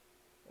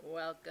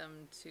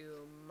Welcome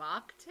to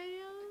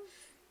Mocktails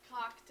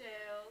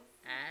Cocktails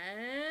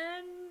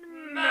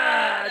and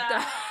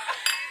Murder.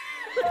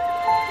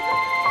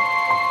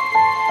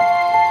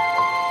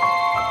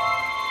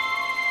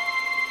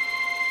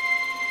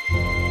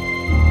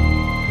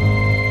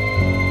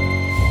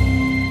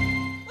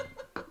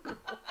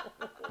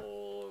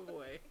 Oh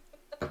boy.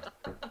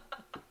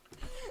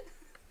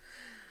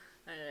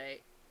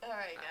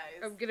 Alright,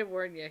 guys. I'm gonna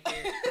warn you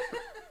here.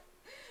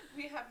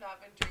 We have not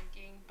been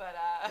drinking, but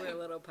We're a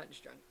little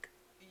punch drunk.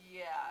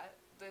 yeah,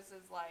 this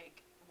is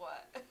like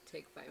what?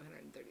 Take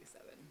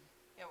 537.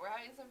 Yeah, we're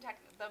having some tech.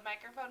 The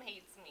microphone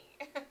hates me,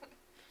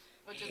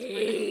 which is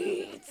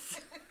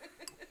Hates.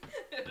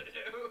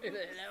 pretty.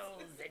 It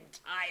knows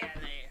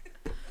entirely.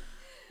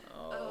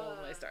 Oh,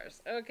 my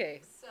stars.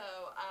 Okay. So,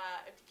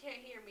 if you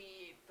can't hear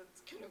me,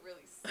 that's gonna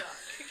really suck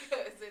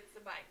because it's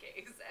my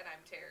case and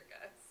I'm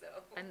Terica. So.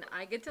 And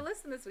I get to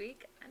listen this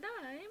week, and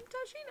I'm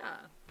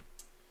Tashina.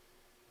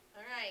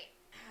 All right.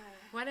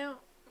 Why don't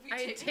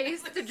I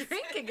taste the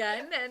drink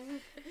again? And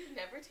You've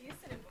never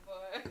tasted it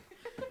before.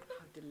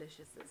 how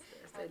delicious is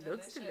this? How It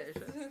looks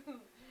delicious.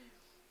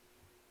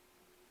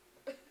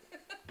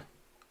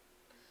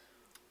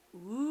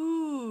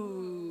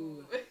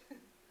 Ooh.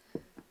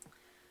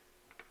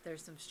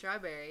 There's some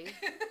strawberry.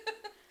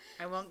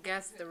 I won't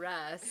guess the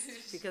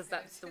rest because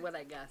that's what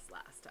I guessed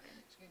last time.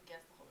 You can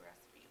guess the whole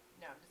recipe.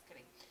 No, I'm just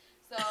kidding.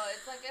 So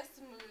it's like a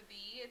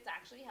smoothie. It's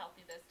actually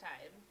healthy this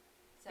time.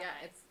 Yeah,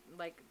 it's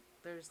like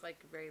there's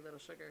like very little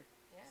sugar.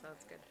 Yeah, so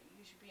it's good.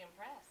 You should be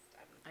impressed.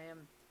 I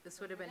am. This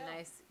would have been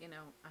nice,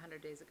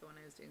 100 days ago when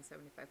I was doing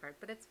 75 hard,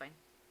 but it's fine.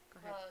 Go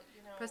ahead.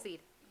 Well,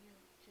 Proceed. You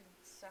can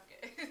suck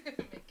it.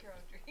 Make your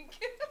own drink.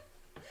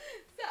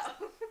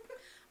 So.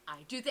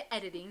 I do the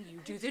editing, you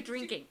do the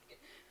drinking.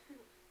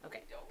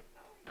 Okay. I don't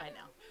know. I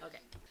know.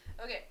 Okay.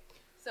 Okay,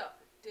 so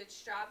did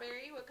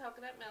strawberry with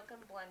coconut milk and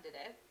blended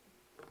it.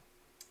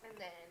 And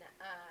then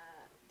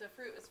the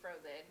fruit was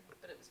frozen,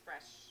 but it was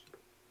freshly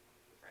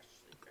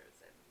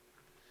frozen.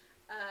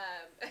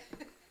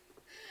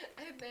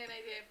 And then I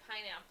did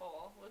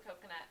pineapple with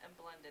coconut and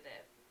blended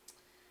it.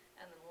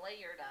 And then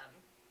layered them.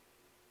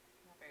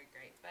 Not very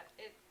great, but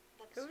it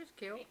looks It was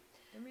cute. pretty.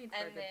 It made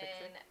for a And good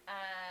then picture.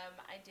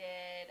 I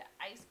did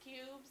ice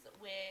cubes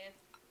with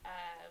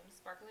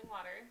sparkling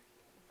water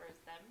and froze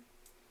them.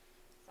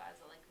 So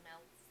as it like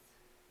melts,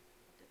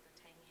 it did the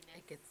tanginess.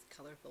 It gets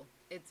colorful.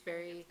 It's It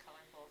very. gets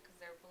colorful because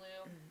they're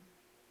blue.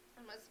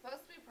 And it's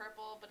supposed to be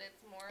purple, but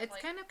it's more It's like...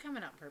 kind of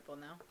coming out purple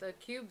now. The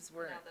cubes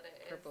were Now that it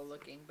is. purple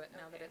looking, but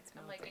now that Okay. it's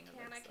I'm melting,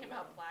 like, I came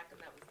out black,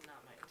 and that was not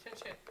my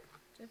intention.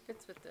 It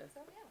fits with the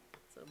So yeah,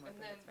 so more.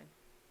 And That's then- fine.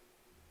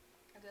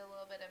 I did a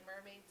little bit of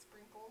mermaid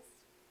sprinkles.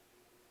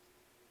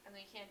 And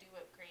then you can't do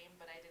whipped cream,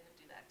 but I didn't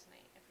do that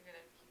tonight. I figured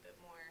I'd keep it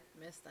more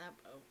Missed that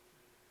boat.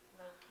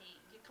 low key.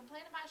 You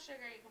complain about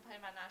sugar, you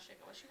complain about not sugar.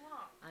 What you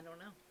want? I don't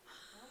know.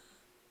 Well,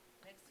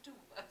 makes the two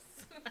of us.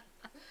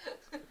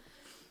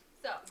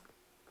 So,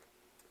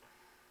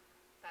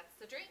 that's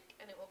the drink,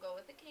 and it will go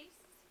with the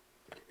case.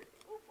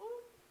 Whoop,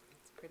 whoop.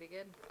 It's pretty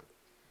good.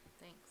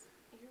 Thanks.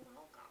 You're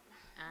welcome.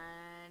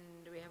 And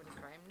do we have any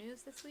crime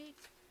news this week?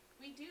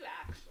 We do,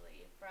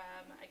 actually,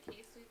 from a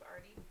case we've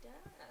already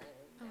done.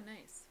 Oh,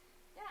 nice.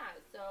 Yeah,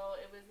 so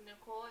it was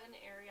Nicole and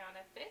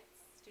Ariana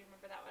Fitz. Do you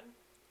remember that one?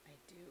 I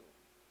do.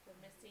 The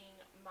missing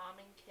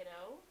mom and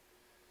kiddo.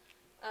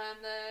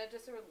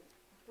 Just a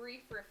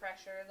brief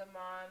refresher, the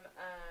mom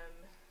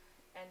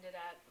ended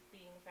up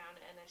being found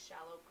in a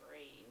shallow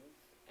grave,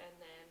 and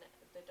then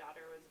the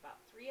daughter was about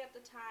 3 at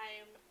the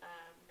time,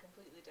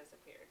 completely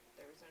disappeared.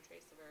 There was no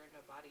trace of her,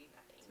 no body,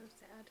 nothing. So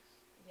sad.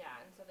 Yeah,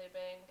 and so the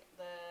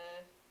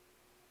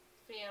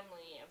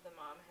family of the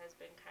mom has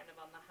been kind of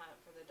on the hunt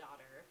for the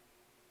daughter.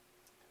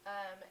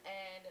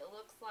 And it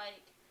looks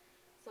like,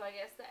 so I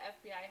guess the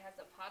FBI has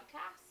a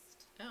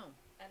podcast. Oh.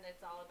 And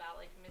it's all about,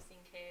 like,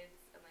 missing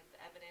kids and, like, the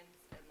evidence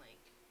and,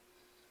 like,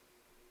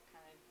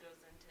 kind of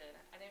goes into...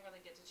 I didn't really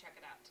get to check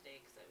it out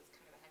today because it was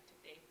kind of a hectic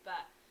day.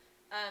 But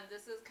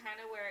this is kind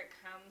of where it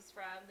comes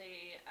from.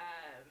 They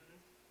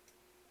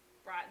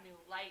brought new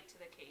light to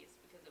the case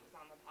because it was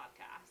on the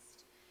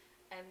podcast.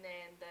 And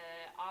then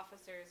the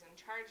officers in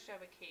charge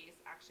of a case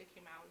actually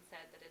came out and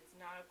said that it's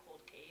not a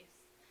cold case.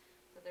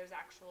 So there's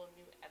actual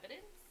new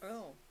evidence.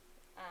 Oh.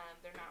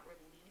 They're not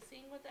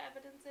releasing what the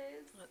evidence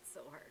is. That's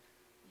so hard.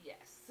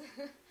 Yes.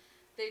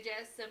 They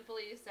just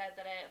simply said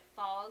that it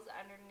falls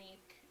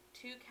underneath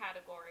 2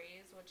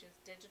 categories, which is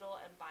digital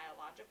and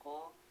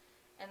biological.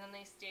 And then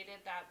they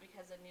stated that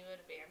because of new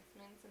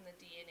advancements in the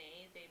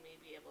DNA, they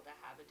may be able to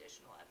have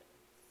additional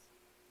evidence.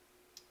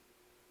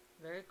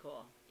 Very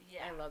cool.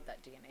 Yeah. I love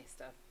that DNA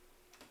stuff.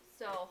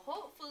 So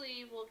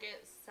hopefully we'll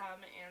get some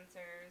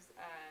answers.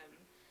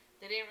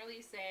 They didn't really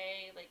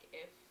say, like,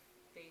 if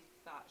they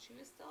thought she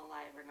was still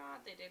alive or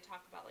not. They did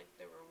talk about, like,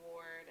 the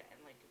reward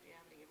and, like, if you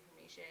have any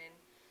information.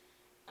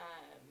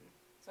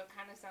 So it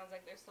kind of sounds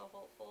like they're still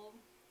hopeful.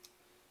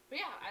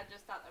 But yeah, I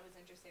just thought that was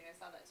interesting. I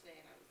saw that today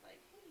and I was like,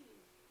 hey,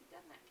 we've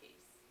done that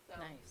case. So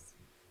Nice.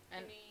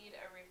 I And need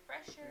a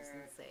refresher. I was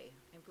gonna say,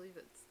 I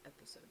believe it's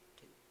episode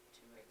 2.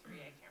 2 or 3.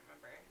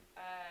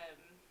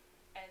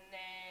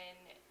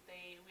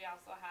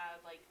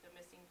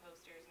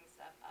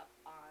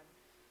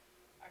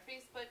 our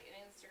Facebook and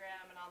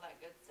Instagram and all that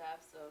good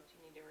stuff. So if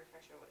you need a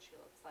refresher what she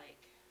looks like,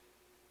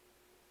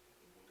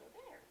 you can go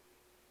there.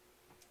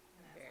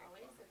 And as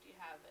always, if you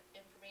have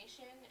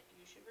information,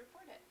 you should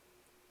report it.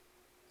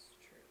 It's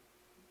true.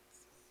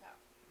 So,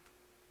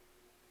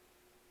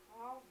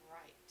 all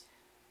right.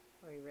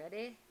 Are we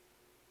ready?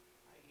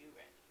 Are you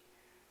ready?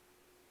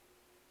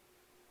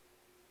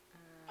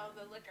 Oh,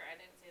 the liquor. I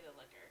didn't say the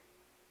liquor.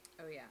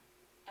 Oh, yeah.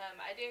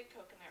 I did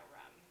coconut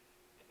rum.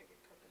 I figured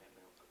coconut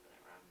milk,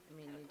 coconut rum. I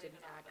mean, you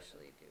didn't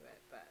actually do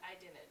it, but... I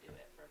didn't do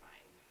it for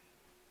mine,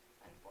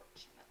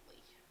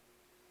 unfortunately.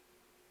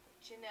 But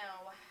you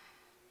know,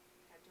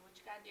 gotta do what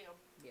you gotta do.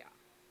 Yeah.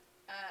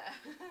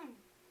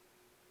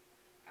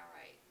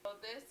 Alright. So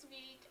this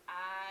week,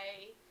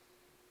 I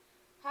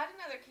had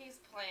another case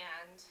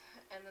planned,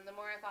 and then the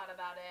more I thought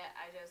about it,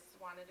 I just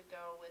wanted to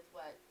go with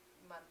what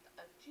month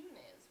of June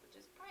is, which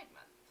is Pride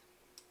Month.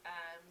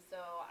 So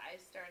I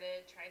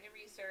started trying to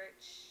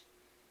research,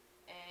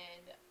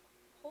 and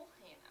whole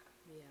Hannah.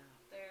 Yeah.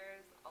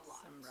 There's a lot.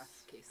 Some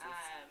rough cases.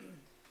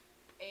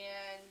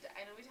 And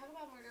I know we talk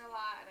about murder a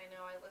lot, and I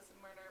know I listen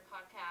to murder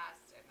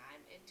podcasts, and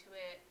I'm into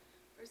it.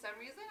 For some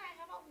reason, I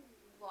have a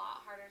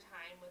lot harder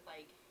time with,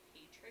 like,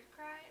 hatred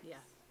crimes.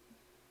 Yeah.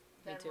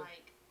 Than,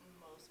 like,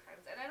 most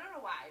crimes. And I don't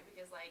know why,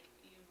 because, like,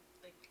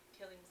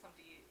 killing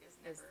somebody is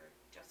never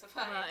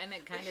justified. Well, and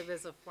it kind of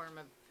is a form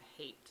of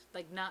hate.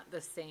 Like, not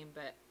the same,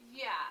 but...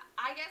 Yeah,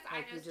 I guess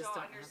like, I just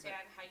don't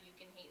understand how you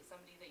can hate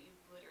somebody that you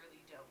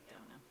literally don't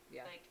know.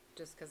 Yeah, like,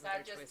 just because of their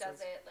choices. That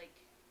just doesn't, like,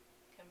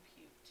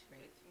 compute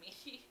with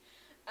me.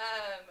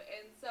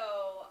 And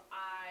so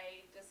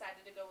I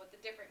decided to go with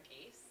a different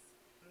case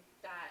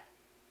that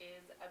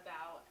is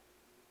about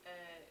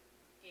a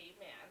gay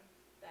man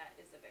that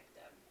is a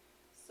victim.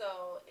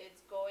 So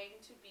it's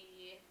going to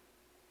be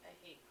a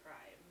hate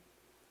crime.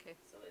 Okay.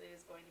 So it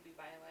is going to be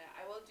violent.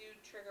 I will do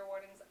trigger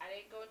warnings. I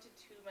didn't go into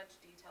too much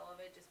detail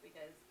of it just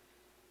because,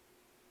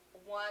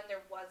 one,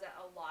 there wasn't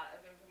a lot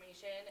of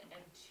information,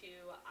 and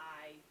two,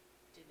 I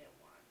didn't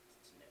want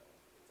to know.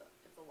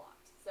 It's a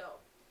lot. So,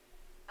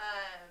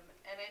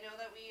 and I know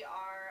that we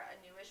are a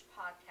newish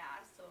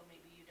podcast, so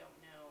maybe you don't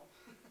know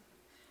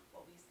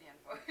what we stand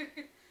for.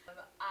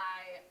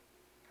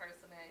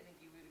 I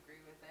think you would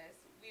agree with this.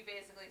 We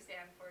basically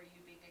stand for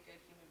you being a good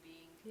human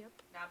being,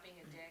 not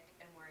being a dick,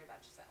 and worry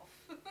about yourself.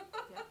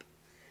 Yep.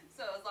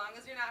 So as long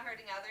as you're not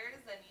hurting others,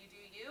 then you do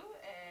you,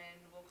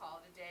 and we'll call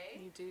it a day.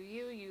 You do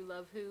you. You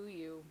love who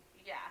you.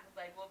 Yeah,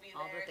 like we'll be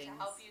all there the to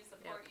help you,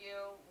 support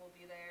you. We'll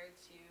be there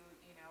to,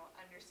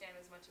 understand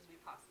as much as we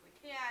possibly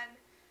can.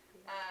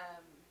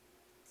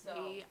 So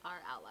we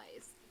are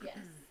allies.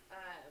 Yes.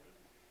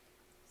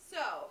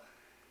 So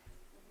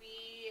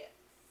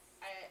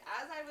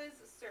as I was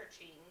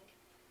searching,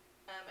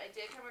 I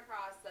did come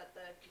across that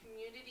the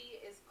community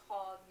is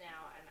called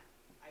now, and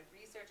I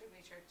researched and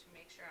made sure to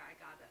make sure I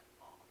got it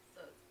all.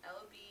 So it's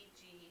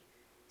LGBTQAI+.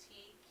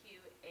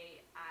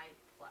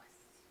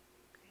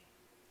 Okay.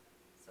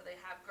 So they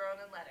have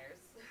grown in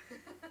letters.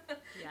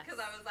 Yes.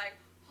 Because I was like,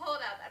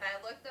 hold up, and I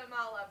looked them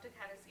all up to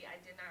kind of see. I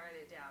did not write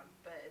it down,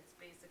 but it's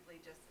basically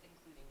just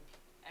including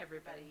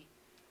everybody.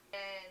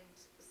 And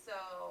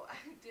so I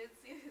did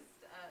see this,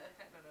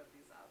 I don't know if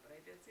you saw it, but I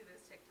did see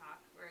this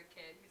TikTok where a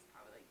kid, he's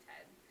probably like 10,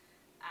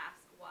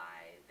 asked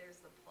why there's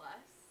the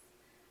plus.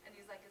 And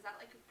he's like, is that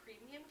like a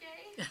premium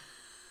gay?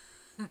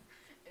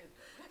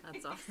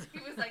 That's awesome.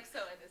 He was like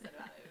so innocent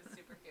about it. It was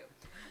super cute.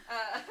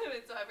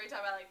 And so every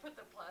time I like put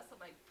the plus, I'm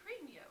like,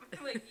 premium.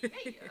 I'm like,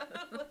 yeah.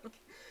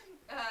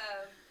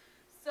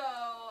 So,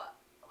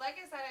 like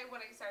I said,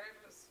 when I started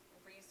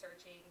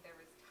researching, there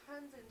was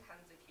tons and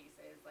tons of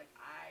cases. Like,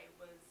 I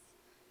was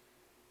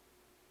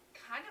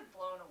kind of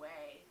blown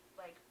away,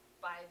 like,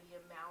 by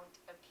the amount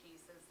of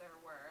cases there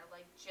were.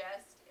 Like,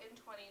 just in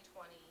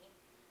 2020,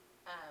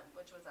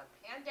 which was a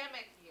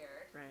pandemic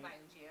year,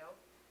 mind you,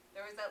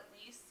 there was at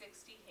least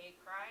 60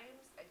 hate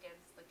crimes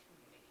against the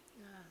community.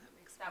 That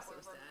makes me so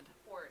sad.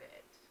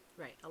 Reported.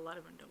 Right, a lot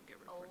of them don't get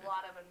reported. A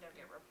lot of them don't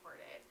get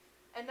reported.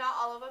 And not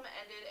all of them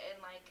ended in,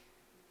 like,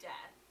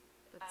 death,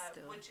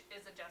 which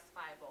is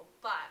justifiable.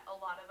 But a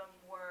lot of them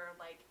were,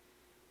 like,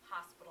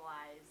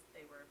 hospitalized.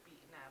 They were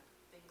beaten up,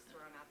 things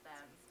thrown at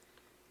them,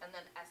 and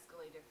then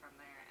escalated from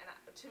there. And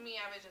to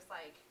me, I was just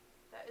like,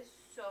 that is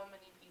so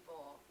many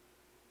people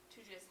to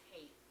just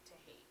hate to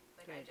hate.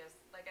 Like, right.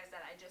 Like I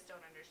said, I just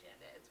don't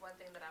understand it. It's one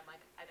thing that I'm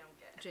like, I don't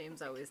get.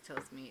 James always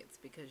tells me it's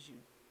because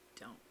you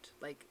don't.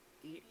 Like,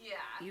 you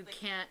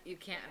can't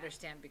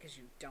understand because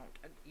you don't.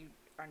 You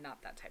are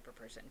not that type of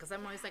person. Because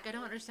I'm always like, I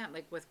don't understand,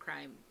 like, with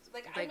crimes.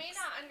 Like I may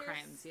not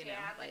understand,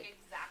 crimes, like,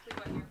 exactly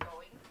what you're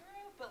going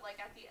through, but,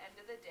 like, at the end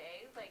of the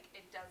day, like,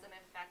 it doesn't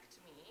affect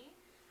me.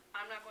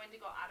 I'm not going to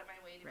go out of my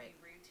way to be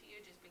rude to you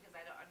just because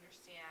I don't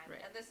understand.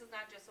 Right. And this is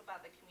not just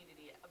about the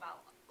community,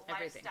 about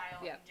everything.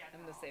 Lifestyle in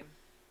general. I'm the same.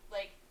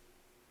 Like,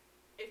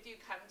 if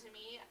you come to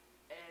me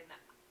and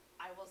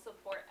I will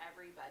support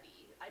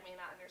everybody, I may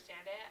not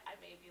understand it. I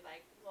may be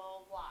like,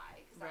 well,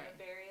 why? Because I'm a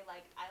very,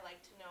 like, I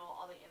like to know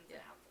all the ins and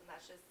outs. And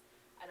that's just,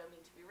 I don't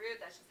mean to be rude.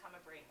 That's just how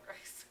my brain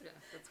works. Yeah,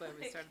 that's why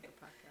we started the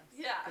podcast.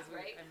 Yeah,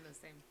 right? I'm the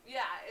same.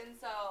 Yeah, and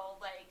so,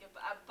 like,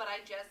 but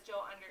I just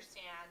don't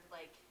understand,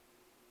 like,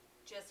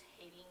 just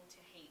hating to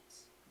hate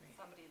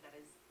somebody that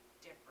is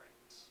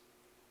different.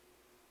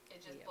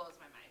 It just blows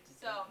my mind. I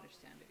don't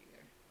understand it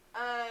either.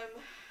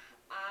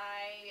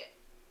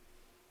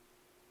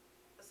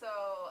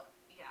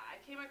 I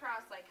came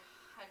across, like,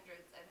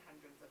 hundreds and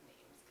hundreds of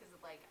names, because,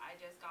 like, I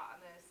just got on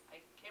this,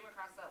 I came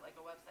across a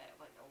website of,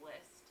 like, a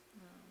list,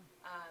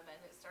 and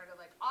it started,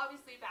 like,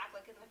 obviously back,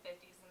 like, in the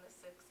 50s and the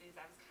 60s.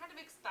 I was kind of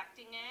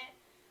expecting it,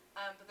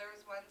 but there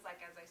was ones,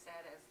 like, as I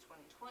said, as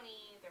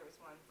 2020, there was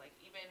ones, like,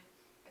 even,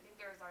 I think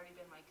there's already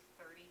been, like,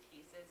 30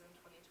 cases in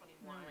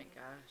 2021. Oh my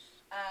gosh.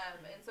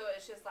 And so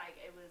it's just, like,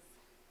 it was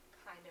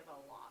kind of a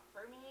lot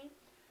for me.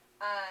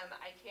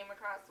 I came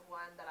across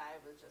one that I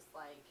was just,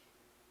 like,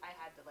 I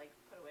had to, like,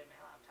 put away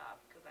my laptop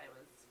because I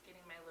was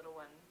getting my little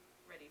one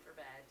ready for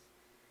bed.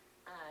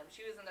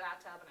 She was in the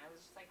bathtub, and I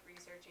was just, like,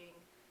 researching,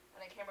 and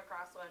I came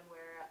across one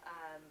where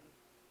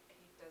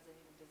he doesn't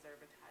even deserve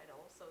a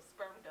title. So,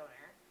 sperm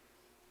donor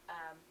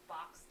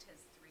boxed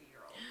his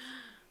 3-year-old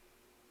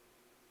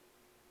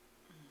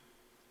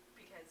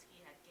because he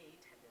had gay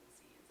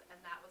tendencies,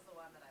 and that was the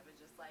one that I was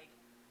just like,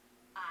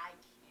 I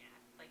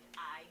can't. Like,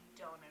 I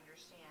don't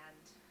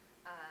understand.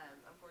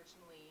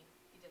 Unfortunately,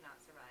 he did not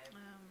survive.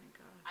 Oh my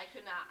gosh. I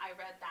could not. I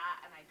read that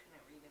and I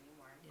couldn't read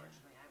anymore.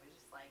 Unfortunately, I was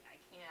just like, I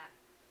can't.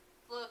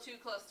 It's a little too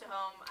close to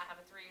home. I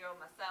have a 3-year-old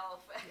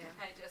myself, and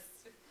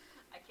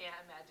I can't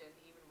imagine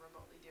even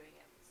remotely doing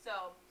it.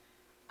 So,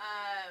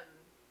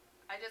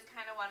 I just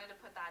kind of wanted to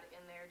put that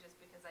in there just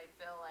because I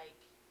feel like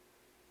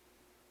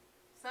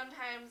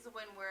sometimes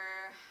when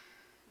we're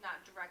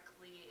not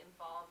directly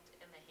involved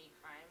in the hate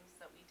crimes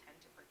that we tend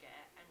to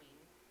forget. I mean,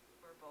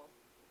 we're both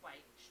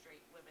white,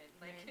 straight women.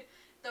 Like,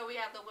 though we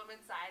have the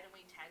women's side, and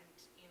we tend,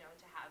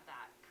 to have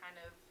that kind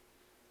of,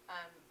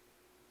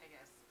 I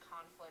guess,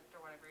 conflict or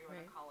whatever you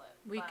want to call it.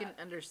 We can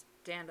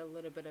understand a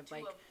little bit of,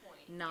 like,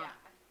 not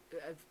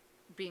of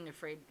being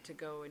afraid to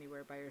go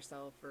anywhere by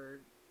yourself,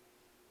 or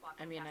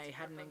walking I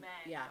had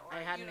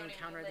an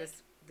encounter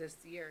this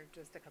year,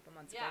 just a couple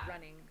months ago,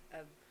 running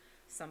of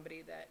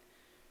somebody that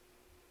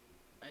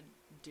a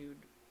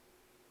dude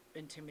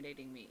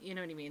intimidating me. You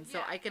know what I mean?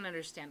 So I can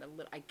understand a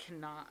little. I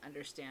cannot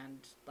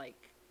understand,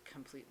 like,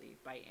 completely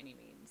by any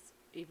means,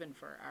 even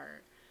for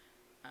our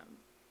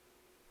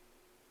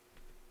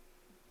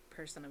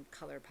person of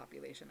color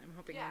population. I'm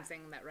hoping I'm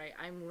saying that right.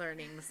 I'm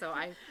learning, so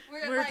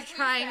we're like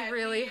trying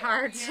really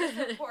hard to.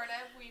 We're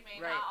supportive. We may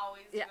not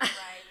always do it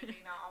right. We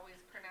may not always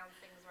pronounce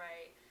things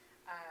right,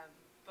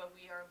 but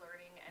we are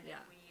learning. And if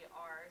we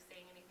are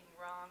saying anything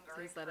wrong or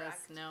please incorrect, let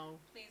us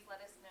know. Please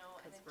let us know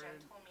in a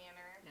gentle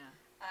manner. Yeah.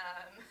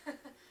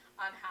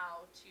 On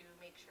how to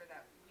make sure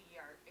that we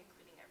are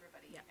including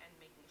everybody and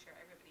making sure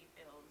everybody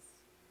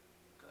feels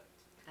good.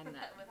 And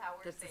that with how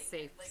we're that's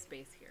saying a safe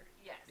space here.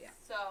 Yes. Yeah.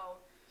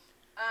 So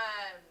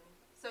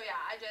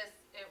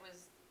it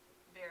was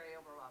very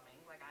overwhelming.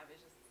 Like, I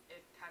was just,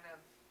 it kind of,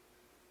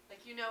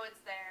 like,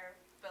 it's there,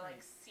 but,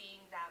 like,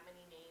 seeing that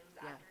many names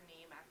after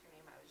name after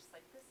name, I was just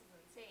like, this is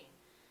insane.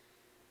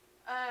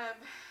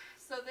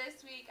 So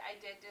this week I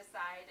did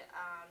decide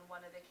on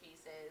one of the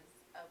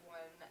cases of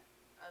one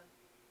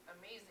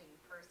amazing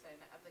person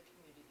of the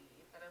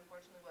community that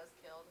unfortunately was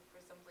killed for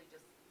simply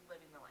just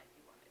living the life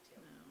he wanted to.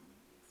 No,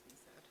 makes me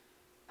sad.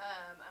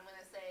 I'm going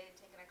to say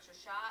take an extra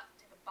shot,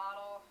 take a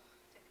bottle,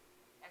 take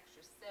an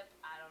extra sip,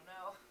 I don't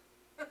know.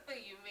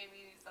 You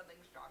maybe need something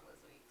strong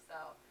this week.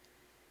 So,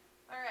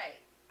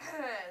 alright.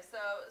 So,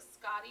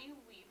 Scotty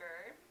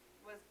Weaver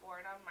was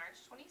born on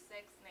March 26,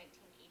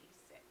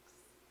 1986.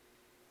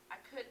 I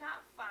could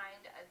not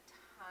find a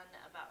ton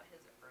about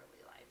his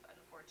early life,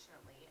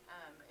 unfortunately.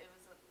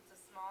 It's a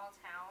small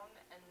town,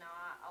 and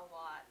not a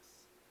lot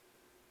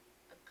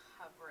of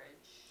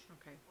coverage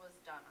was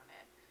done on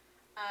it.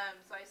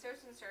 So I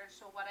searched and searched.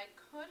 So what I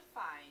could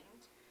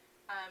find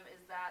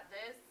is that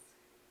this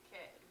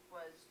kid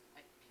was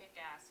a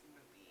kick-ass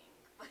human being.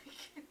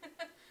 Like,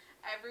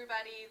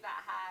 everybody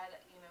that had,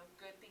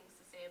 good things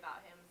to say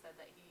about him said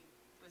that he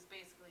was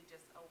basically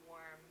just a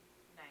warm,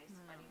 nice,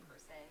 funny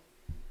person.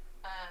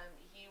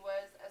 He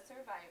was a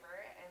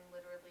survivor and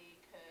literally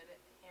could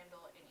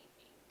handle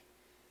anything,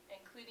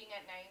 including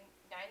at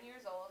 9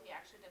 years old, he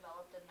actually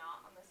developed a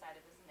knot on the side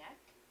of his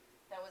neck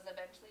that was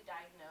eventually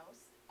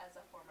diagnosed as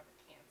a form of a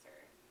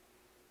cancer,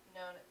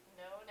 known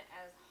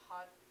as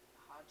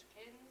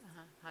Hodgkin's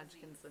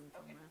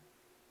lymphoma. Okay.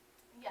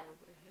 Yeah.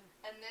 Probably,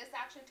 and this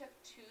actually took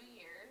 2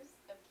 years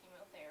of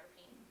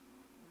chemotherapy.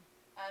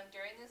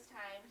 During this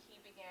time, he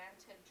began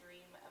to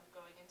dream of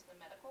going into the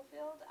medical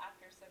field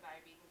after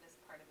surviving this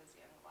part of his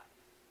young life.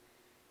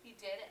 He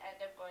did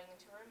end up going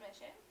into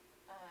remission.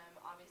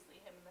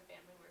 Obviously, him and the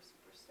family were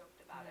super stoked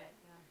about it.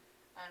 Yeah.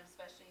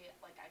 Especially,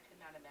 like, I could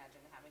not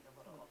imagine having a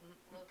little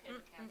kid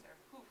with cancer.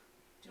 Whew,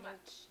 too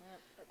much.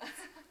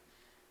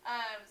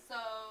 So,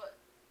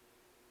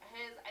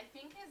 I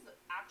think his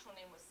actual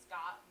name was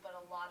Scott, but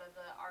a lot of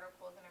the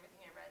articles and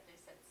everything I read, they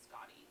said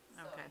Scotty.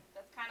 So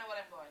that's kind of what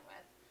I'm going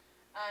with.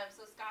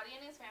 So Scotty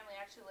and his family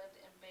actually lived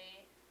in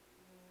Bay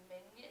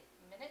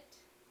Gwinnett,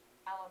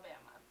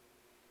 Alabama.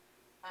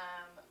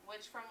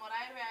 Which from what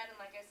I read, and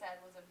like I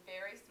said, was a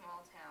very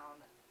small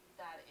town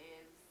that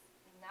is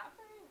not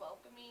very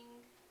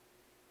welcoming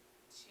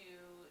to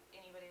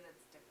anybody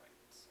that's different,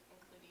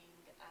 including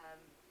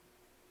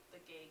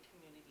the gay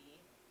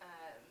community.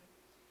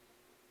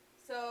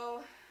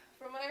 So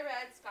from what I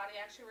read, Scotty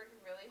actually worked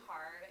really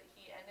hard.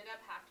 He ended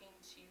up having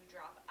to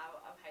drop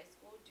out of high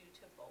school due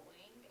to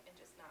bullying and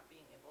just not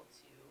being able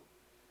to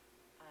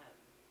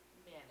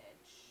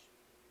manage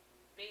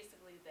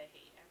basically the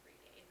hate every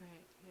day.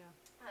 Right, yeah.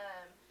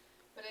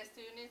 But as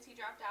soon as he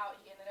dropped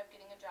out, he ended up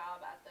getting a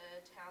job at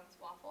the town's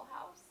Waffle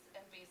House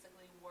and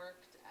basically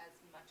worked as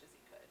much as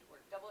he could.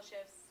 Worked double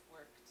shifts,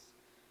 worked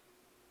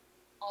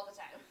all the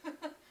time.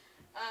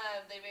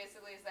 They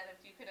basically said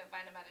if you couldn't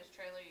find him at his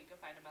trailer, you could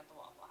find him at the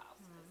Waffle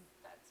House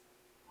because that's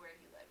where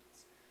he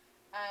lived.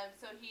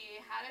 So he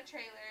had a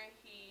trailer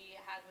he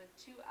had with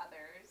two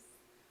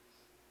others.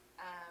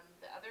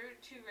 The other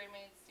two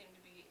roommates seemed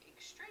to be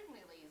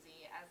extremely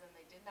lazy, as in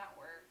they did not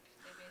work.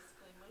 They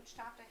basically mooched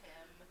off to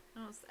him.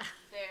 Oh, sad.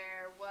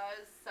 There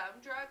was some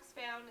drugs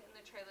found in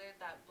the trailer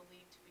that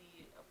believed to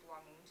be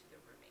belonging to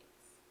the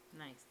roommates.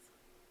 Nice.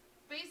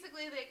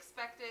 Basically, they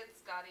expected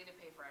Scotty to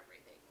pay for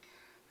everything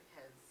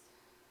because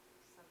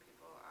some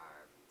people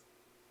are.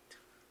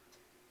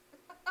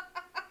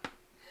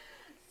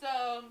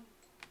 So,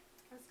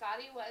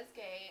 Scotty was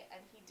gay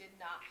and he did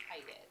not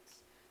hide it.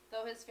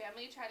 Though his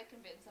family tried to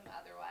convince him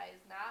otherwise,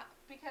 not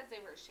because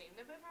they were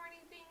ashamed of him or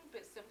anything,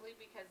 but simply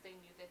because they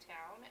knew the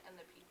town and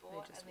the people,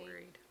 They just and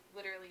worried. they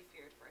literally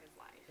feared for his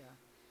life. Yeah.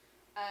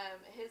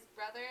 His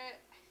brother,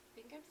 I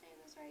think I'm saying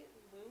this right,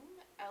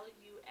 Loom,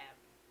 L-U-M.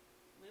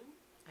 Loom?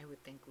 I would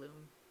think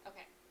Loom.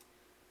 Okay.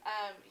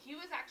 He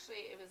was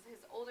actually, it was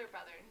his older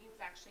brother, and he was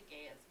actually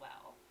gay as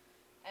well.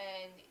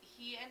 And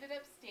he ended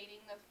up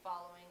stating the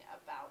following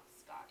about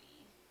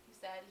Scotty. He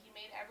said, he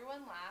made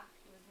everyone laugh,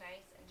 he was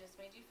nice, and just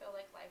made you feel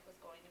like life was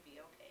going to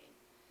be okay.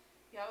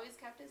 He always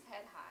kept his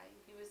head high.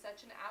 He was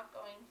such an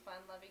outgoing,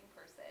 fun-loving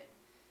person.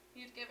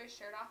 He would give his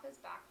shirt off his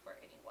back for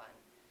anyone.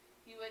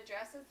 He would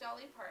dress as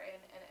Dolly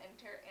Parton and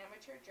enter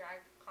amateur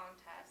drag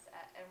contests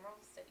at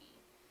Emerald City.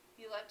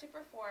 He loved to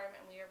perform,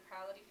 and we are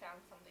proud that he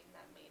found something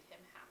that made him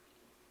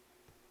happy.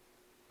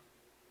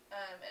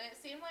 And it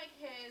seemed like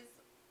his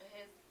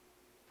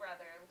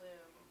brother,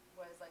 Loom,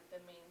 was like the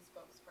main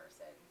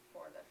spokesperson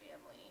for the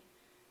family.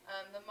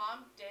 The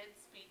mom did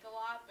speak a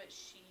lot, but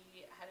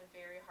she had a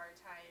very hard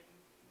time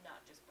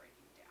not just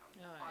breaking down,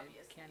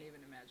 obviously. I can't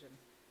even imagine.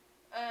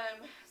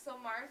 So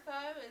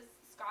Martha is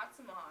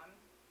Scott's mom.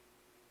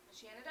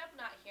 She ended up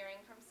not hearing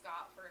from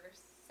Scott for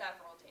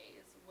several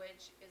days,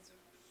 which is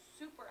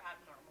super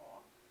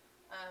abnormal.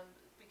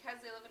 Because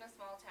they live in a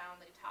small town,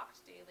 they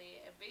talked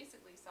daily and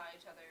basically saw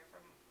each other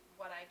from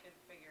what I could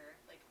figure,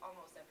 like,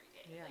 almost every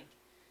day. Yeah. Like,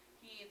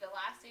 the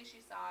last day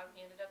she saw him,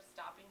 he ended up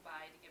stopping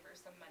by to give her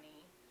some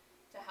money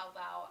to help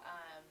out.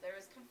 There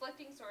was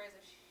conflicting stories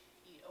if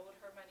he owed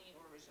her money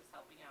or was just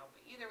helping out.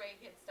 But either way,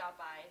 he had stopped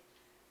by,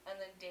 and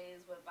then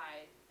days went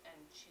by, and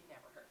she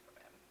never heard from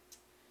him.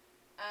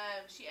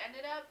 She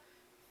ended up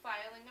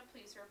filing a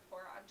police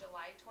report on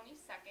July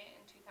 22nd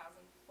in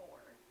 2004.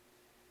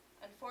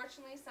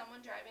 Unfortunately,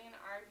 someone driving an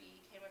RV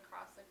came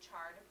across a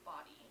charred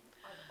body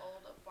on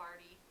Old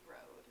Barty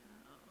Road.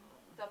 Oh.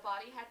 The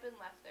body had been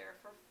left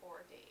there for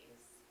 4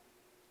 days.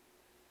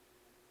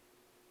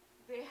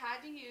 They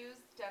had to use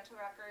dental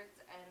records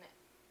and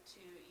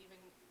to even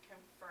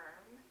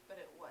confirm, but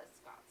it was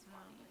Scott's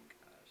body. Oh my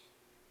gosh.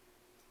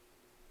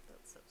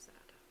 That's so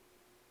sad.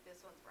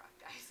 This one's rough,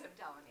 guys. I'm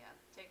telling you.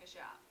 Take a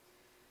shot.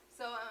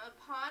 So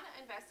upon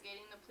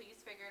investigating, the police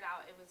figured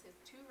out it was his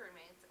two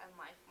roommates and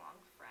lifelong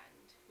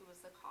friend who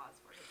was the cause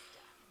for his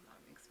death.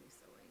 That makes me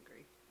so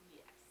angry.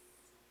 Yes.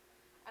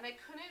 And I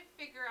couldn't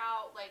figure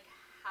out, like,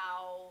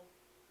 how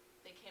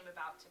they came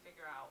about to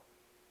figure out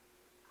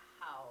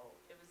how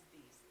it was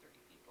these three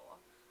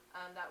people.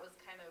 That was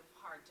kind of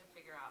hard to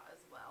figure out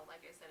as well.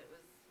 Like I said, it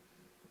was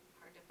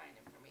hard to find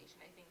information.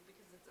 I think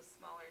because it's a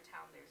smaller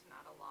town, there's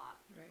not a lot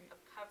of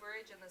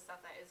coverage, and the stuff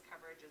that is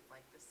coverage is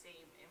like the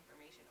same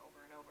information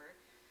over and over.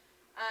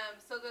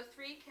 So the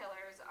three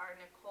killers are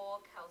Nicole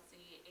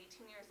Kelsey,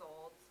 18 years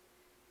old,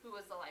 who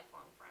was a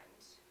lifelong friend,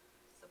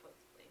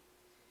 supposedly.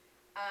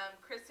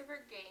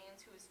 Christopher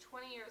Gaines, who was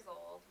 20 years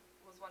old,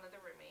 was one of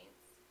the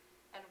roommates,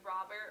 and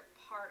Robert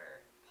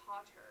Potter,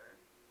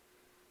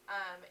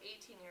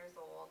 18 years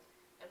old,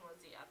 and was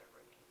the other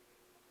roommate.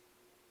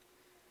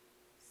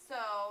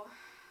 So,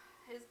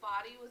 his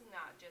body was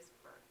not just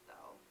burnt,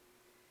 though.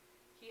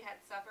 He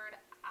had suffered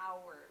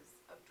hours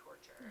of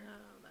torture.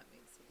 Oh, that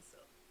makes me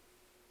so.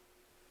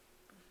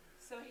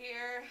 So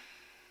here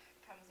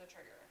comes the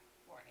trigger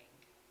warning.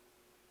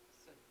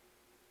 So,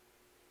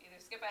 either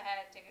skip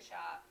ahead, take a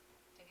shot,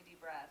 take a deep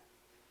breath.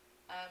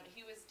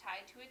 He was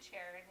tied to a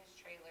chair in his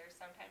trailer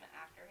sometime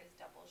after his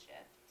double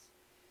shift.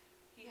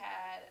 He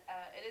had,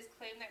 it is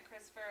claimed that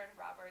Christopher and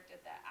Robert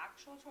did the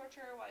actual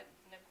torture while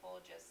Nicole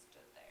just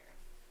stood there.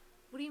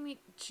 What do you mean?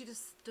 She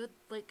just stood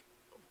like...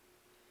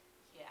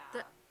 Yeah.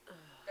 That,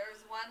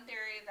 There's one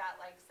theory that,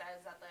 like,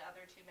 says that the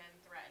other two men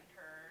threatened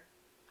her.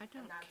 I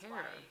don't and that's care.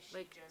 why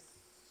she like,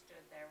 just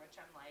stood there,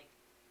 which I'm like,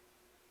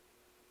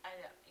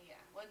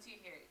 once you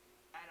hear it,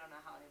 I don't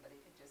know how anybody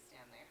could just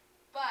stand there.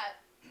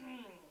 But,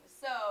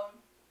 so,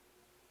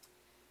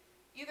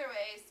 either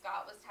way,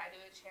 Scott was tied to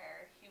a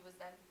chair. He was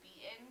then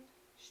beaten,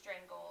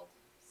 strangled,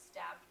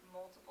 stabbed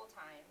multiple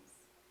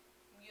times,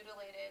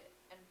 mutilated,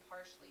 and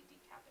partially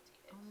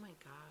decapitated. Oh my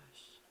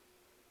gosh.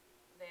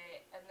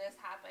 And this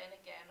happened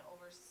again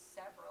over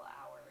several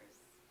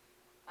hours.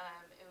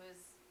 It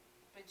was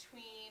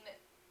between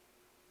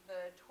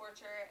the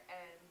torture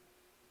and,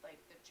 like,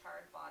 the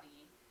charred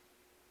body.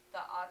 The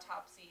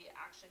autopsy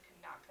actually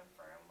could not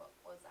confirm what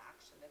was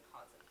actually the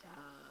cause of death.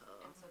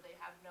 Oh. And so they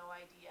have no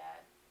idea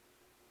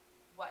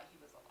what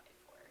he was alive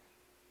for.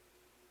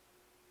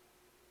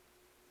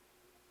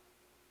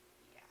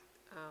 Yeah.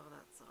 Oh,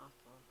 that's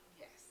awful.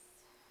 Yes.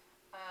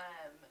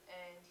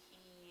 And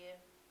he,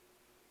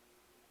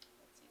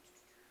 let's see.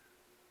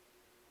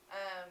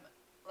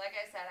 Like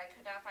I said, I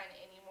could not find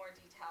any more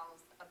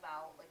details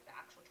about, like, the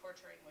actual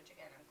torturing, which,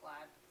 again, I'm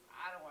glad, because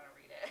I don't want to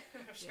read it.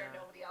 I'm sure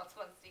nobody else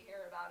wants to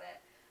hear about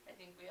it. I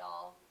think we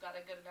all got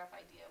a good enough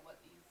idea of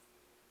what these,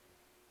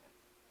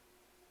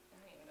 I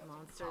don't even know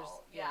monsters.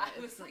 What yeah,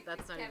 it was like,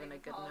 that's not even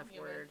a good enough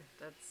word.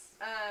 That's.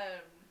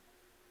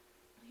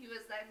 He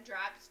was then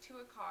dragged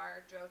to a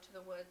car, drove to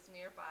the woods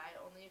nearby,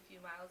 only a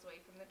few miles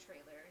away from the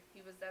trailer.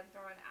 He was then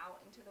thrown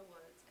out into the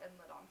woods and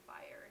lit on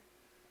fire.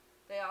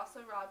 They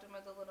also robbed him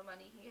of the little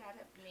money he had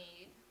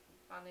made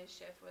on his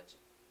shift, which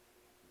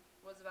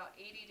was about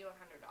 $80 to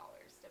 $100,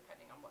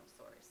 depending on one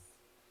source.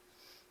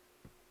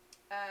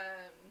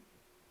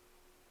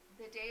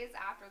 The days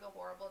after the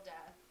horrible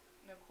death,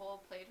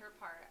 Nicole played her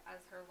part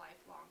as her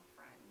lifelong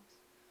friend.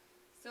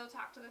 Still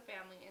talked to the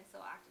family and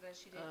still acted as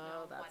she didn't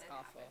know what had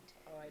happened to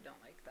him. Oh, I don't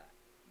like that.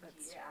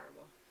 That's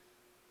terrible.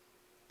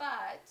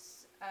 But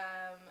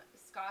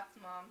Scott's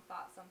mom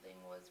thought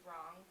something was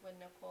wrong when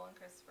Nicole and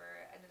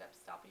Christopher ended up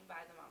stopping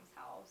by the mom's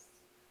house.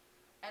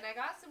 And I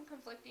got some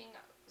conflicting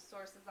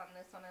sources on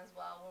this one as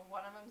well, where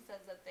one of them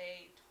says that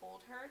they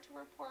told her to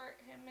report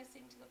him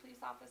missing to the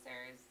police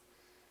officers,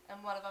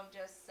 and one of them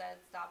just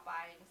said stop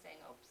by and saying,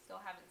 oh,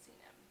 still haven't seen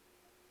him.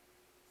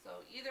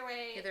 So either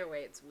way,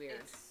 it's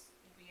weird. It's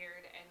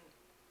weird and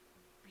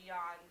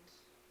beyond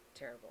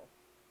terrible.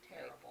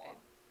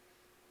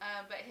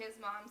 But his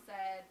mom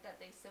said that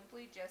they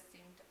simply just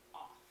seemed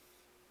off.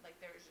 Like,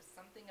 there was just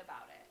something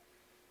about it.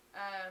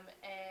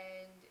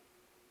 And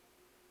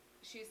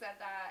she said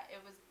that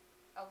it was,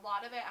 a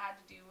lot of it had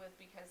to do with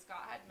because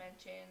Scott had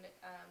mentioned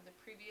the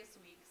previous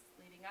weeks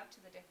leading up to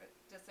the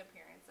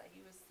disappearance that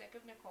he was sick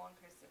of Nicole and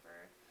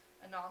Christopher,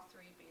 and all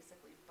three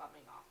basically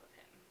bumming off of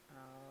him.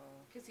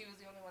 Oh. Because he was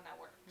the only one that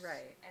worked.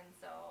 Right. And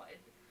so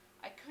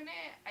I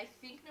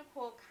think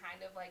Nicole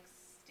kind of, like,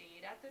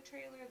 stayed at the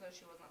trailer, though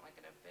she wasn't, like,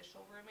 an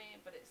official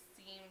roommate, but it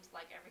seemed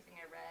like everything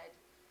I read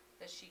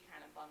that she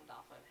kind of bummed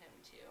off of him,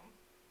 too.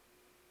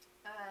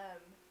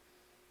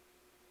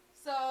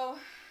 So,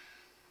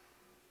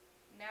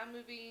 now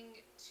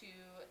moving to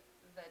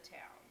the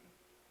town,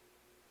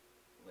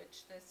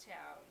 which this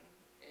town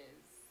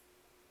is...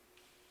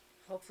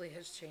 hopefully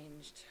has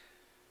changed,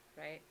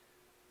 right?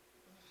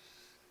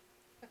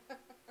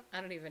 I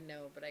don't even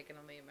know, but I can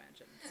only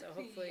imagine. So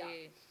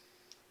hopefully...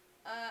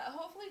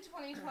 hopefully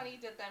 2020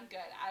 did them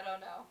good. I don't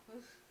know.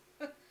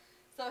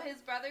 So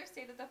his brother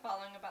stated the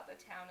following about the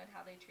town and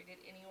how they treated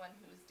anyone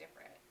who was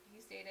different.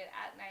 He stated,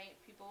 at night,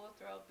 people will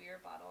throw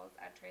beer bottles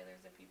at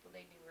trailers of people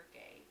they knew were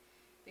gay.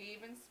 They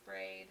even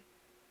sprayed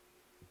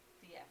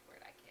the F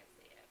word. I can't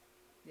say it.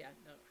 Yeah,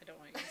 no, I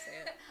don't want you to say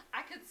it.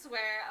 I could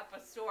swear up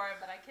a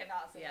storm, but I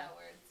cannot say that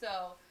word.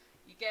 So,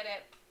 you get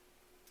it.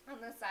 On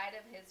the side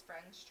of his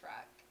friend's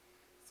truck.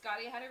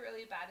 Scotty had it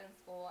really bad in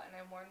school, and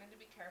I warned him to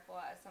be careful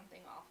as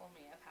something awful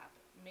may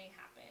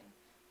happen.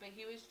 But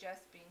he was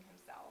just being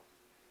himself.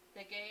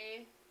 The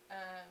gay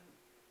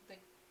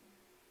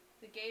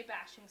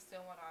bashing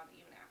still went on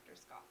even after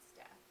Scott's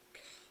death.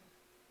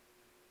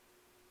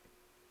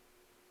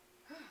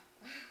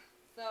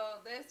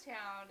 So this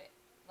town,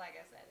 like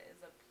I said,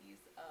 is a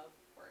piece of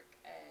work,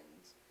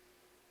 and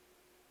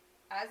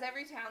as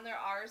every town, there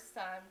are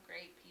some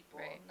great people.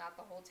 Right. Not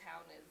the whole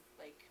town is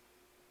like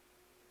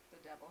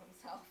the devil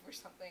himself or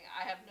something.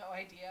 I have no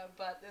idea,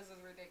 but this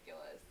is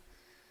ridiculous.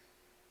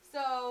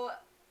 So,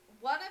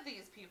 one of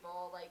these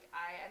people, like,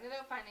 I ended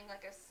up finding,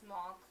 like, a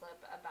small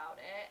clip about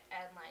it,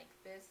 and, like,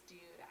 this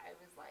dude, I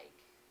was,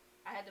 like,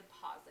 I had to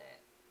pause it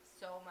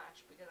so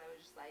much, because I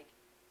was just, like,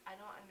 I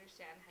don't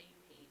understand how you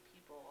hate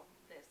people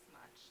this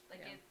much.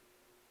 Like, it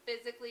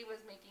physically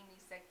was making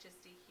me sick just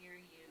to hear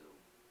you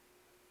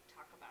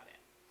talk about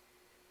it.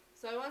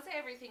 So, I won't say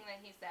everything that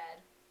he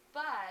said,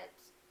 but,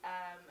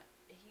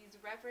 he's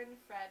Reverend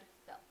Fred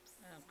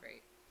Phelps. Oh,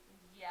 great.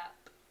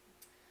 Yep.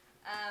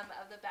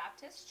 Of the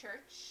Baptist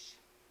Church,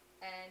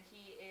 and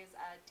he is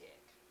a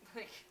dick.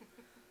 Like,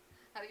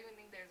 I don't even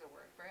think there's a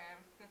word for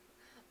him,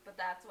 but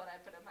that's what I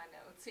put in my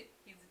notes.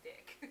 He's a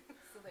dick.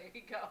 So there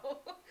you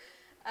go.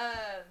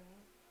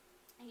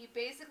 he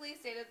basically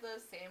stated the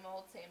same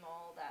old,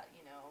 that,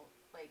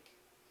 like,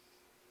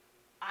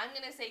 I'm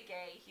going to say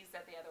gay. He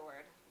said the other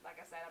word. Like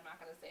I said, I'm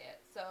not going to say it.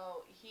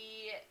 So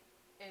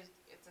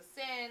it's a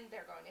sin.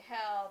 They're going to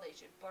hell. They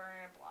should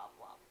burn, blah,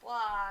 blah,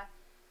 blah.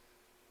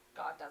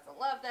 God doesn't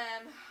love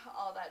them.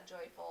 All that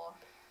joyful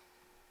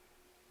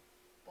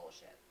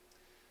bullshit.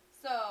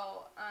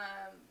 So,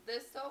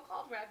 this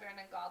so-called reverend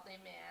and godly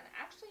man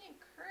actually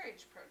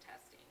encouraged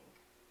protesting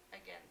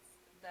against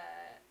the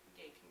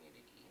gay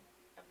community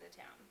of the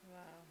town.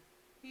 Wow.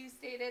 He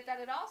stated that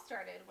it all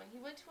started when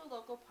he went to a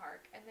local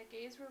park and the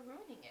gays were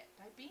ruining it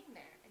by being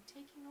there and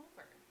taking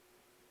over.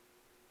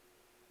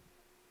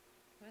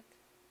 What?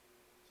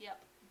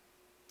 Yep.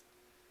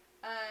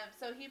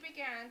 So he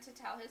began to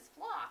tell his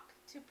flock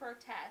to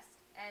protest,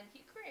 and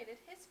he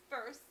created his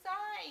first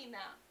sign.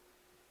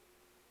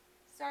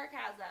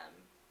 Sarcasm.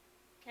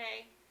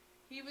 Okay?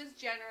 He was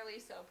generally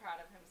so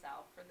proud of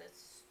himself for this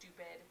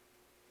stupid,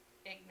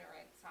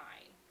 ignorant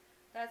sign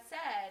that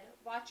said,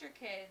 watch your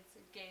kids,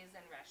 gays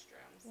in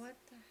restrooms. What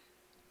the?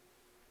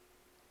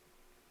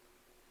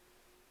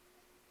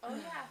 Oh,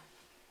 yeah.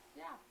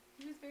 Yeah.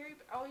 He was very...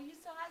 Oh, he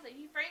still has it.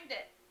 He framed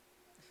it.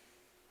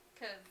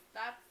 Because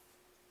that's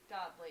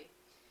godly.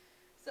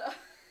 So,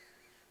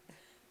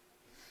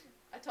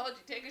 I told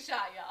you, take a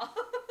shot, y'all.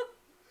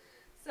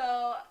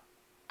 So,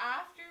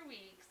 after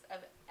weeks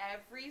of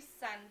every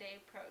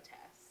Sunday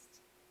protest,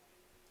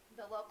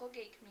 the local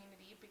gay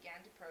community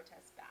began to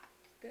protest back.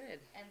 Good.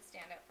 And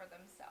stand up for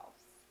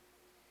themselves.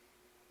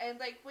 And,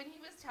 like, when he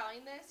was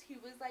telling this, he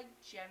was, like,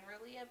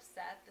 generally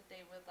upset that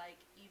they would,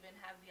 like, even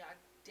have the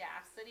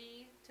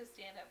audacity to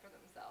stand up for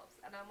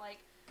themselves. And I'm like,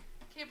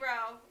 okay,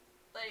 bro,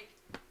 like,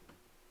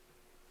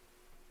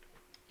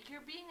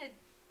 you're being a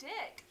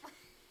dick.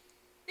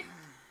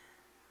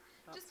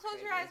 Just close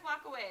your eyes,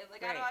 walk away.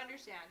 Like, right. I don't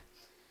understand.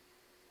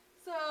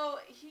 So,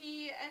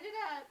 he ended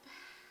up,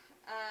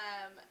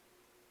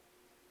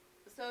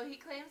 so he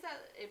claims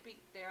that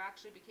there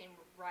actually became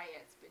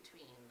riots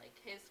between, like,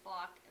 his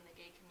flock and the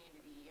gay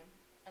community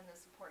and the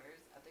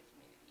supporters of the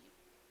community.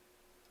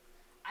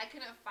 I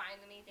couldn't find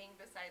anything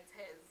besides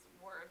his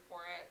word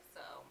for it,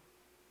 so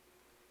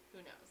who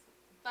knows.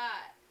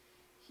 But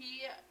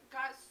he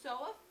got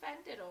so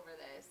offended over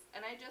this,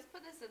 and I just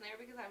put this in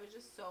there because I was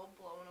just so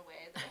blown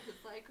away that I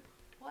was like,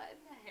 what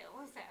in the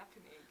hell is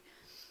happening?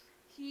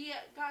 He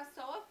got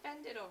so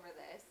offended over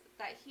this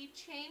that he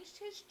changed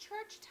his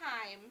church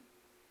time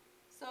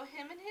so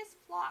him and his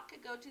flock could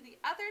go to the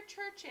other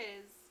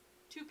churches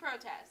to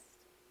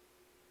protest.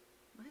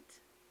 What?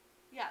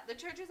 Yeah, the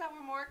churches that were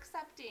more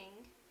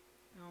accepting.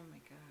 Oh my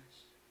gosh.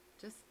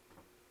 Just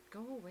go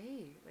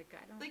away. Like,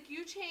 I don't... Like,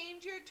 you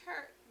change your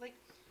church. Like,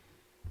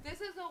 this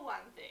is the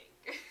one thing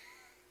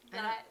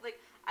that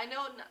I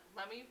know,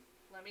 let me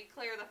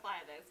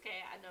clarify this,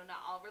 okay? I know not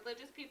all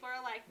religious people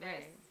are like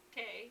this,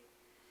 okay?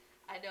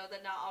 I know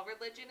that not all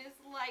religion is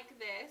like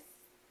this.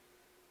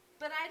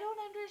 But I don't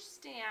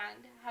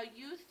understand how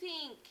you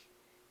think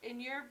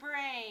in your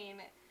brain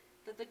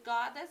that the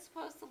God that's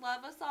supposed to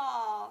love us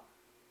all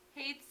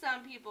hates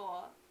some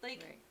people.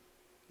 Like, right.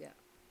 Yeah.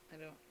 I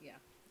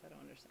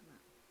don't understand that.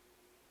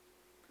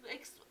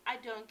 Like, I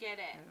don't get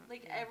it.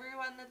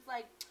 Everyone that's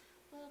like,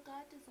 well,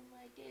 God doesn't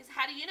like gays.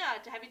 How do you know?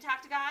 Have you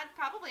talked to God?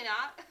 Probably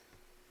not.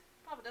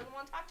 Probably doesn't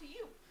want to talk to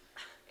you.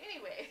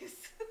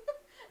 Anyways.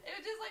 It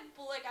was just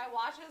like I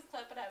watched this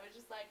clip and I was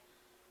just like,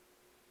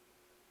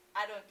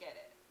 I don't get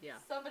it. Yeah.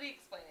 Somebody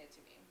explain it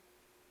to me.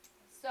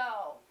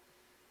 So,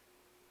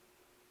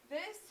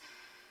 this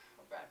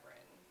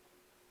reverend,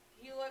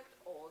 he looked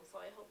old, so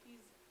I hope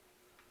he's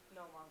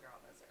no longer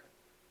on this earth.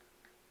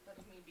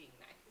 That's me being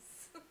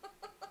nice.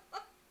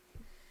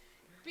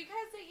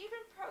 Because they even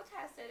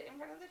protested in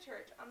front of the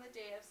church on the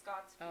day of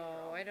Scott's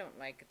funeral. Oh, I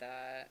don't like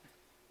that.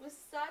 With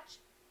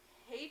such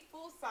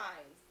hateful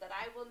signs that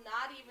I will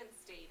not even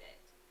state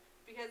it.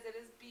 Because it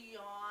is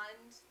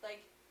beyond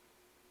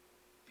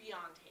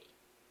hate.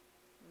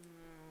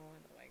 No, I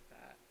don't like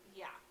that.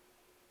 Yeah.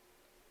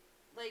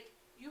 Like,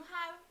 you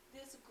have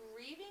this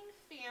grieving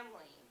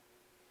family,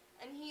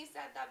 and he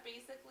said that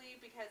basically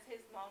because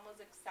his mom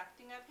was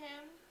accepting of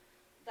him,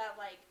 that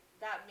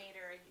made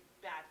her a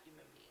bad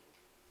human being.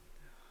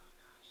 Oh,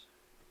 gosh.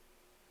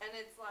 And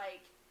it's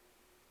like,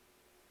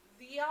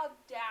 the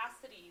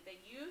audacity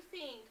that you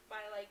think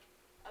by,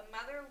 a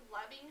mother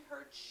loving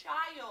her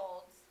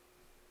child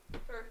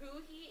for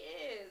who he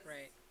is.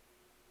 Right.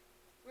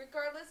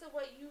 Regardless of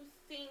what you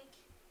think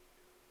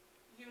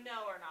you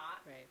know or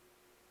not. Right.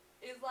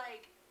 Is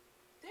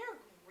they're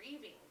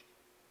grieving.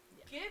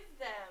 Yeah. Give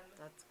them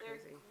their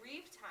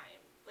grief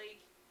time.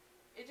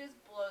 It just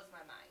blows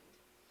my mind.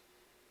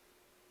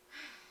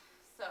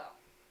 So,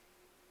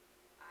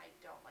 I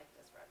don't like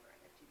this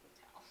reverend, if you can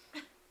tell.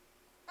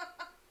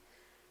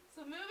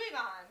 So moving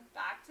on,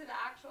 back to the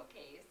actual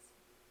case.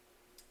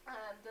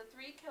 The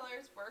 3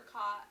 killers were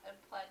caught and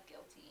pled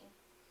guilty.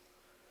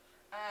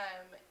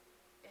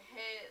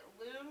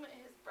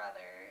 His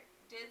brother,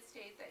 did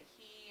state that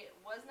he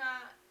was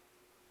not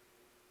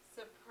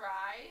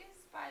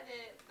surprised by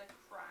the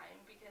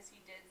crime because he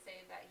did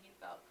say that he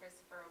felt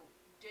Christopher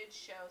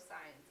show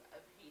signs of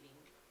hating,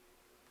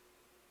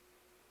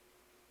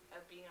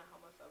 of being a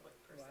homophobic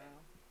person.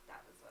 Wow.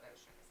 That was what I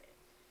was trying to say.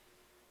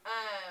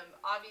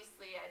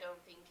 Obviously, I don't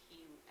think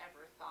he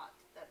ever thought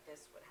that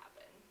this would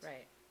happen.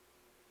 Right.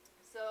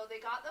 So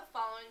they got the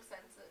following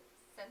sentences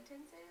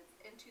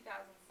in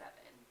 2007.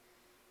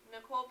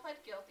 Nicole pled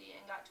guilty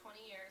and got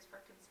 20 years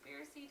for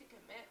conspiracy to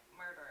commit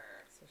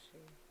murder. So she...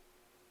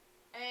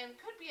 And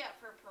could be up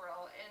for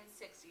parole in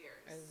 6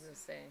 years. I was going to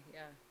say,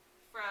 yeah.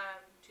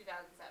 From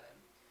 2007.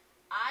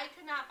 I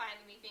could not find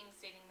anything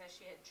stating that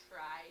she had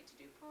tried to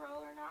do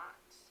parole or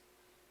not.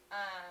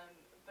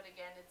 But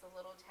again, it's a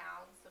little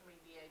town, so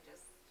maybe I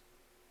just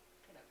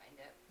couldn't find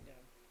it. Yeah.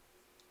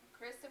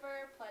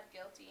 Christopher pled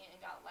guilty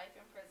and got life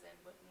in prison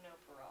with no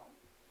parole.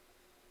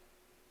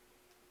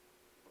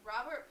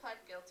 Robert pled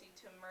guilty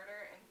to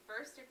murder and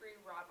first-degree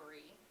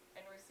robbery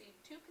and received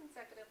 2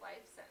 consecutive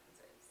life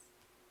sentences.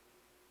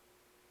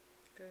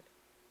 Good.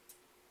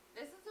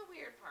 This is the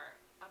weird part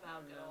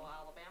about good old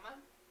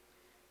Alabama.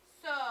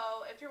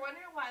 So, if you're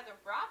wondering why the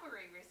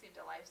robbery received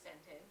a life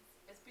sentence,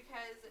 it's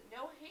because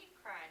no hate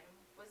crime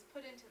was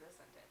put into the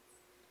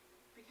sentence.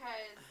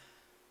 Because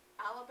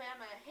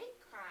Alabama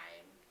hate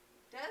crime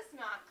does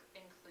not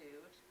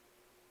include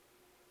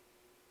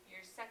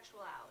your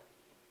sexuality.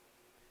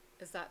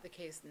 Is that the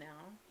case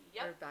now?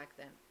 Yep. Or back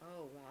then?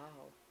 Oh,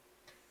 wow.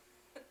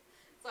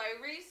 So I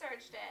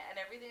researched it, and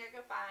everything I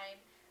could find,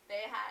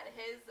 they had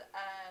his,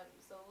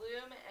 so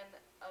Loom and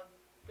a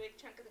big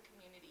chunk of the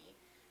community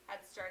had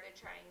started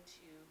trying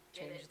to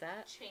change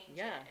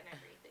it and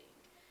everything.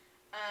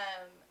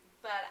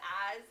 But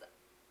as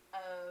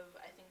of,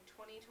 I think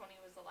 2020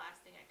 was the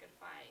last thing I could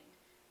find,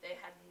 they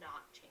had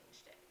not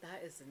changed it.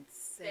 That is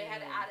insane. They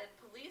had added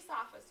police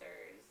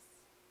officers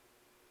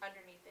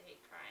underneath the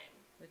hate crime.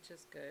 Which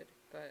is good,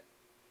 but...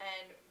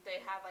 And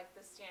they have, like,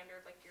 the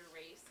standard, like, your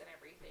race and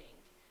everything.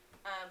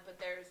 But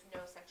there's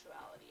no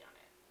sexuality on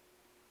it.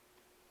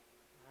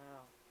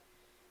 Wow.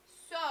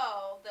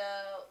 So,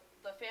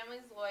 the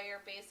family's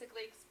lawyer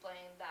basically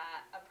explained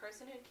that a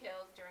person who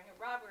kills during a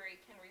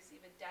robbery can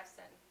receive a death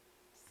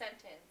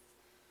sentence,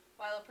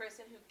 while a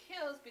person who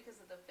kills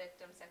because of the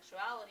victim's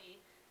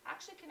sexuality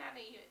actually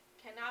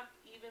cannot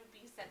even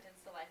be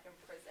sentenced to life in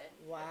prison.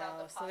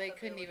 Wow, so they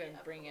couldn't even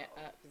bring it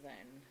up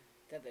then,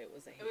 that it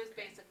was a hate crime. It was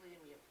basically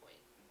a mute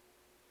point.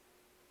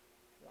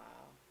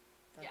 Wow.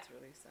 That's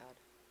really sad.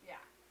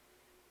 Yeah.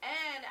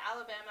 And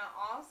Alabama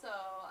also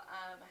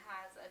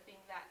has a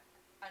thing that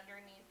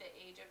underneath the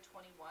age of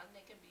 21,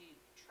 they can be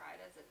tried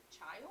as a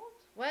child.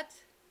 What?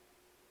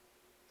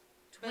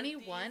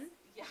 21?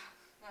 Yeah.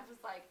 I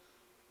was like,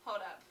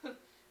 hold up.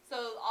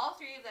 So all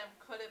 3 of them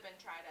could have been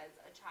tried as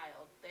a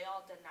child. They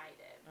all denied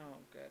it. Oh,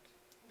 good.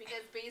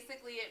 Because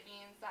basically it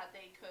means that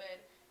they could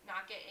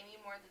not get any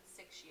more than 6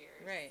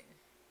 years. Right.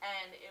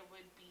 And it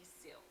would be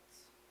sealed.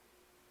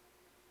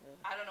 Ugh.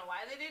 I don't know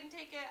why they didn't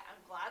take it.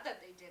 I'm glad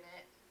that they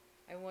didn't.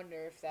 I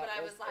wonder if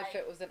if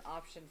it was an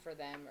option for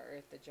them, or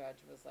if the judge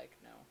was like,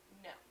 no.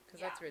 No. Because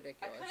that's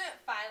ridiculous. I couldn't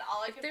find,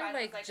 all I could find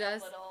was like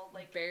just a little,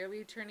 like...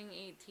 barely turning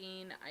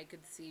 18, I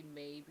could see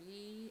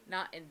maybe,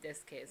 not in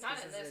this case, not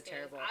this in is this a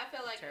terrible, case. I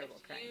feel like terrible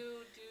if crime.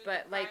 you do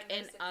but like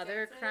in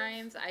other extensive,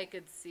 crimes, I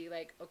could see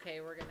like,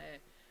 okay,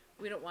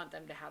 we don't want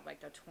them to have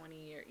like a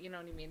 20-year, you know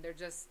what I mean? They're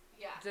just,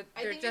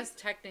 they're just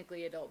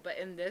technically adult. But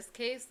in this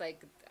case,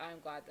 like, I'm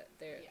glad that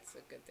it's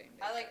a good thing.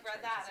 I like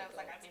read that and I was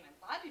like, I mean, I'm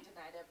glad you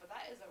denied it, but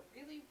that is a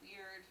really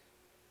weird.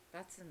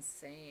 That's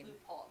insane.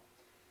 Loophole.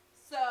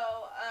 So,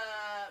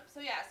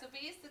 so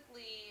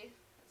basically,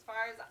 as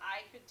far as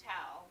I could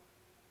tell,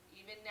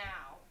 even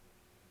now,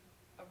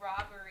 a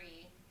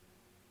robbery,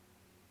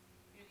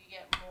 you could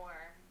get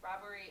more,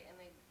 robbery and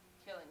then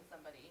killing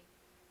somebody,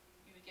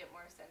 you would get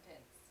more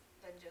sentence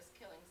than just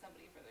killing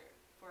somebody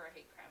for a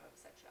hate crime of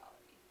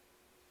sexuality.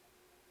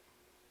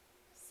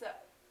 So.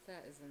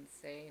 That is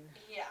insane.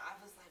 Yeah,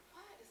 I was like,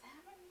 what is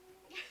happening?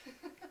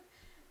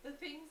 The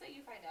things that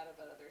you find out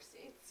about other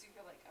states,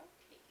 you're like,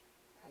 okay.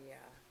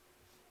 Yeah.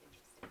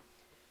 Interesting.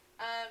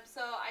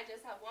 So I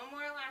just have one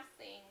more last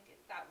thing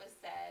that was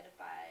said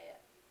by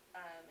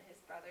his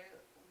brother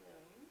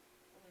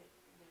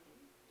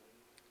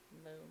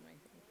Loom, I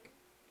think.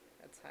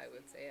 That's how I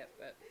would say it,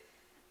 but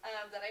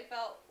that I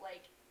felt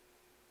like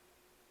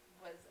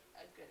was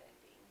a good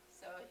ending.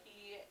 So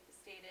he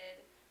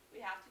stated,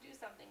 "We have to do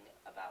something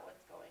about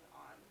what's going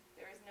on.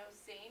 There is no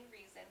sane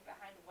reason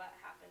behind what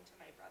happened to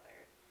my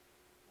brother.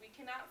 We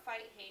cannot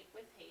fight hate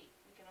with hate.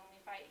 We can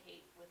only fight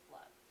hate with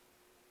love."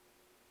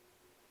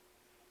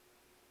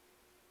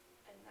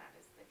 And that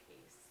is the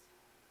case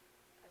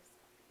of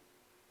Scotty.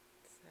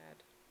 Sad.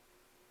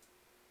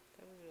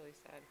 That was really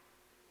sad.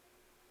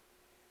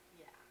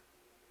 Yeah.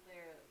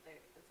 There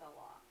it's a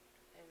lot.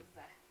 It was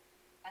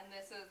and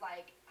this is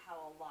like how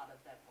a lot of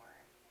them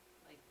were.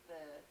 Like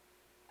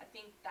I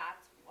think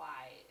that's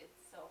why it's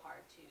so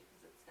hard too,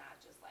 because it's not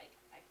just like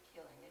a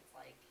killing, it's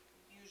like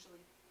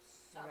usually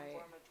some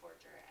form of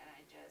torture, and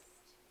I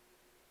just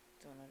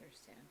don't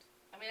understand.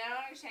 I mean, I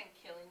don't understand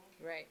killing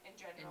in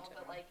general,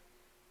 but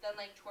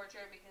then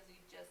torture because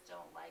you just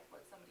don't like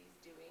what somebody's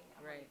doing.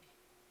 I'm like,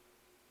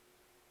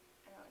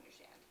 don't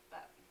understand,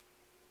 but.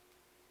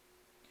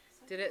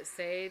 So, did it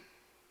say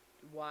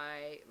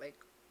why, like,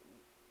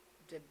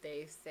 did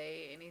they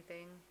say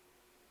anything?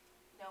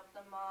 Nope,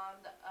 the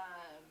mom,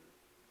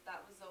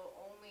 that was the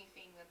only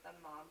thing that the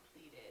mom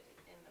pleaded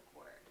in the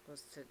court.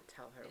 Was to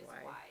tell her is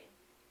why.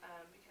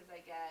 Because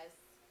I guess,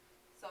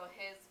 so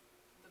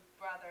the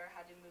brother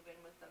had to move in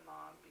with the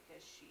mom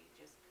because she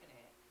just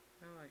couldn't.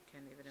 Oh, I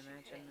can't even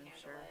imagine, I'm handle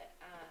sure. it.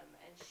 And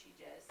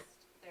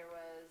there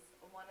was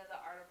one of the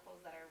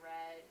articles that I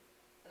read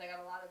that I got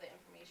a lot of the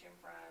information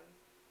from.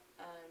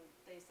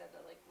 They said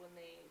that, like, when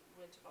they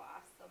went to go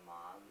ask the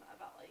mom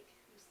about, like,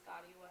 who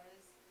Scotty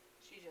was,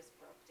 she just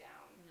broke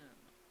down. No.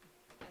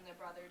 And the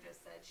brother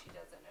just said she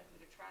doesn't know who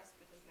to trust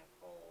because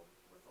Nicole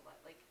was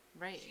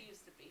right. She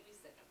used to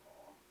babysit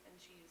Nicole, and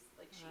she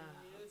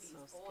knew these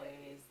so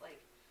boys, scary.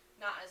 like,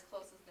 not as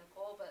close as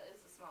Nicole, but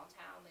it's a small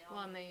town. They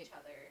all knew each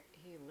other.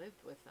 He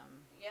lived with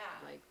them. Yeah.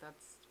 Like,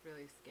 that's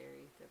really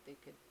scary that they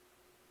could,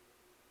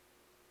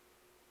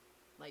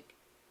 like,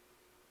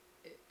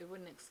 it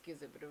wouldn't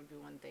excuse it, but it would be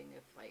one thing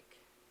if, like,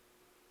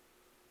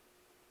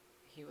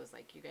 he was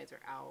like, you guys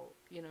are out,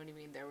 you know what I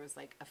mean? There was,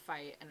 like, a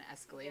fight, an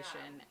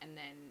escalation, and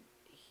then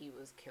he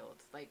was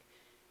killed. Like,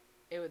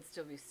 it would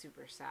still be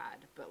super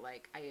sad, but,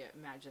 like, I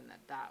imagine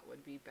that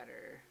would be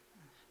better,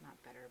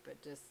 not better, but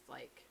just,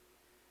 like,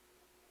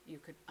 you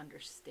could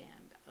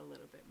understand a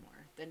little bit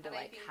more than to,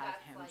 like,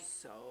 have him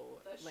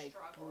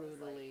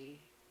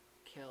brutally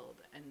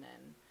killed, and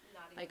then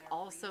like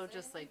also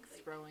just like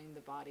throwing the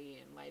body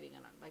and lighting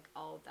it on, like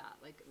all of that,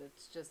 like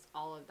it's just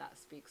all of that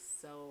speaks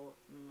so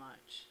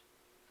much.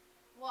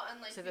 Well, and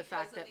like to the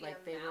fact that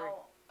like they were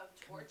of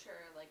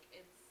torture, like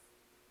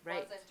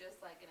wasn't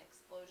just like an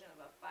explosion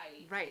of a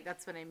fight. Right,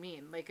 that's what I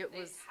mean. Like it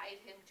was tied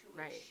him to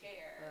a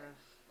chair.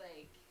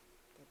 Like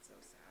that's so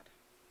sad.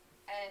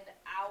 And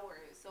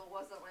hours, so it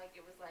wasn't like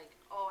it was like,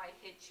 oh, I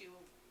hit you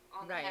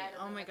on the head.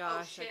 Oh my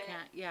gosh, I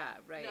can't. Yeah,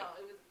 right. No,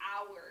 it was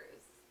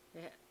hours.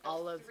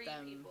 All of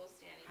them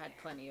had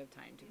plenty of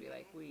time to be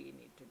like, we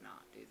need to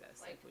not do this.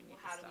 Like we need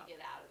to stop. How do we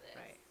get out of this?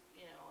 Right.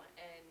 You know,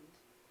 and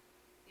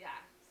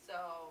yeah,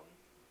 so.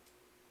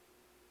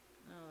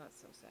 Oh,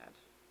 that's so sad.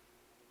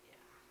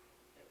 Yeah,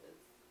 it was.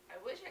 I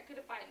wish I could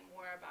have found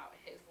more about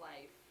his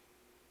life,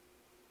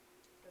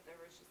 but there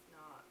was just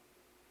not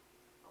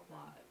a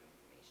lot of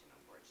information.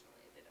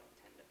 Unfortunately, they don't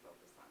tend to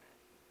focus on it.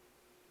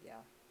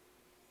 Yeah.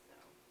 So,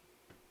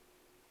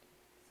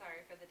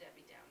 sorry for the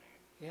Debbie Downer.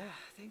 Yeah,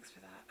 thanks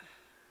for that.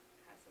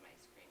 Have some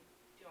ice cream.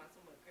 Do you want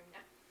some whipped cream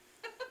now?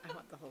 I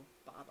want the whole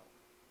bottle.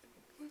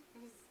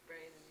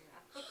 Spray it in your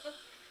mouth.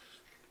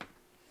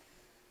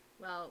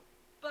 Well.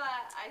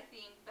 But I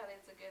think that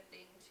it's a good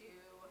thing to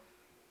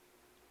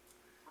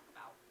talk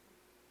about.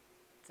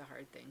 It's a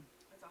hard thing.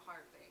 It's a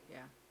hard thing.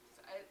 Yeah.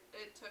 So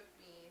it took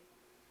me,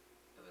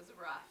 it was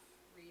rough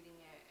reading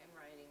it and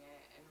writing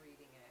it and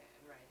reading it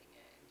and writing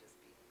it and just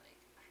being like,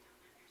 I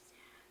don't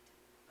understand.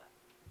 But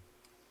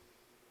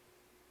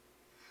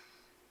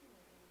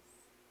anyways.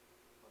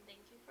 Well,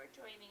 thank you for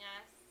joining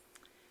us.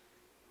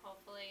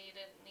 Hopefully you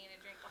didn't need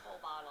to drink a whole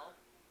bottle.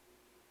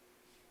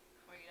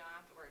 Or you don't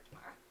have to work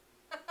tomorrow.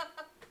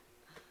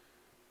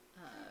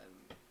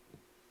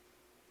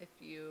 If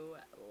you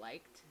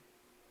liked,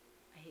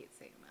 I hate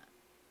saying that.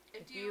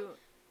 If you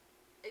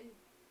I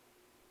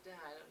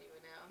don't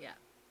even know. Yeah.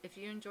 If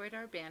you enjoyed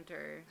our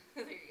banter.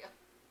 There you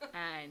go.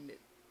 And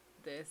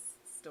this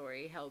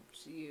story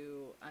helped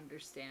you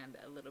understand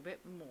a little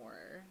bit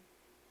more,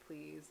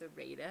 please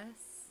rate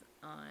us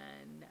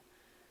on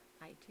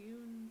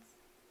iTunes.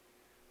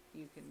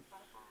 You can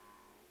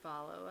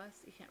follow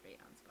us. You can't rate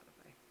on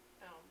Spotify.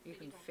 Oh, you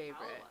can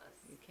favorite.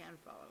 You can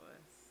follow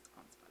us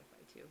on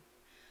Spotify too.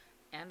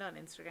 And on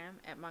Instagram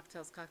at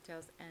Mocktails,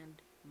 Cocktails,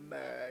 and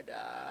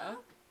Murder.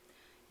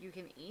 You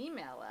can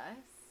email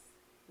us.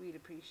 We'd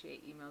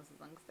appreciate emails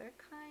as long as they're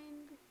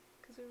kind,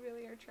 because we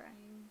really are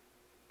trying.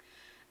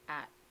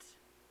 At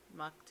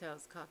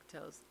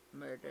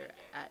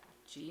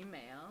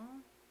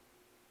mocktailscocktailsmurder@gmail.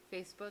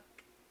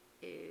 Facebook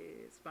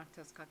is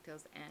Mocktails,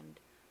 Cocktails, and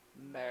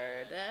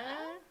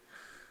Murder.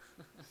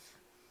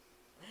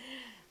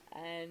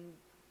 And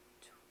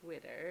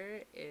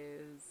Twitter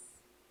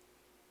is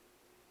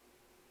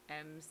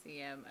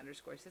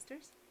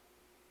MCM_sisters.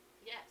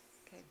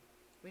 Yes. Okay.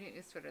 We didn't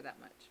use Twitter that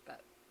much,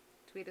 but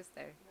tweet us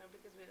there. No,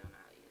 because we don't know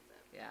how to use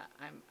it. Yeah,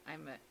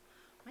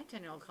 my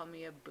 10-year-old called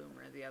me a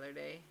boomer the other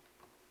day.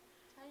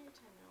 Tell your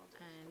 10-year-old.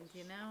 And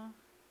you know,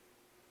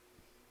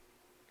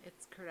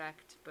 it's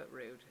correct but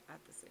rude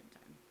at the same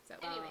time. So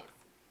anyways,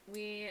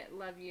 we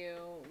love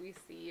you. We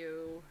see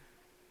you.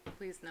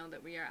 Please know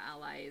that we are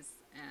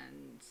allies,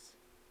 and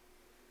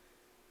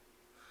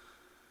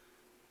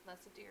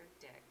unless if you're a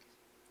dick.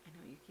 I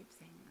know you keep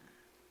saying that.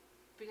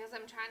 Because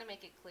I'm trying to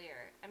make it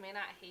clear. I may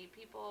not hate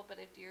people, but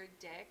if you're a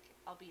dick,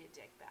 I'll be a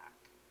dick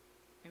back.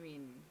 I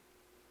mean,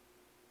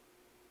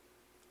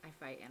 I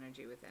fight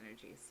energy with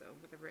energy, so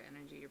whatever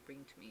energy you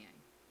bring to me,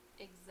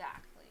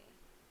 Exactly.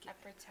 I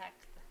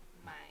protect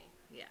my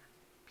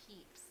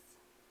peeps.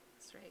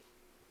 That's right.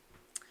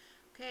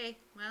 Okay,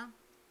 well,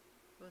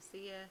 we'll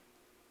see you.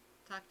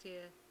 talk to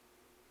you.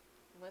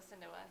 Listen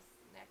to us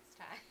next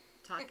time.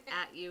 Talk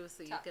at you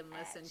so you can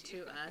listen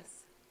to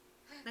us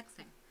next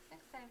time.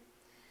 Next time.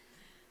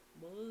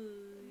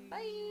 Bye.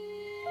 Bye.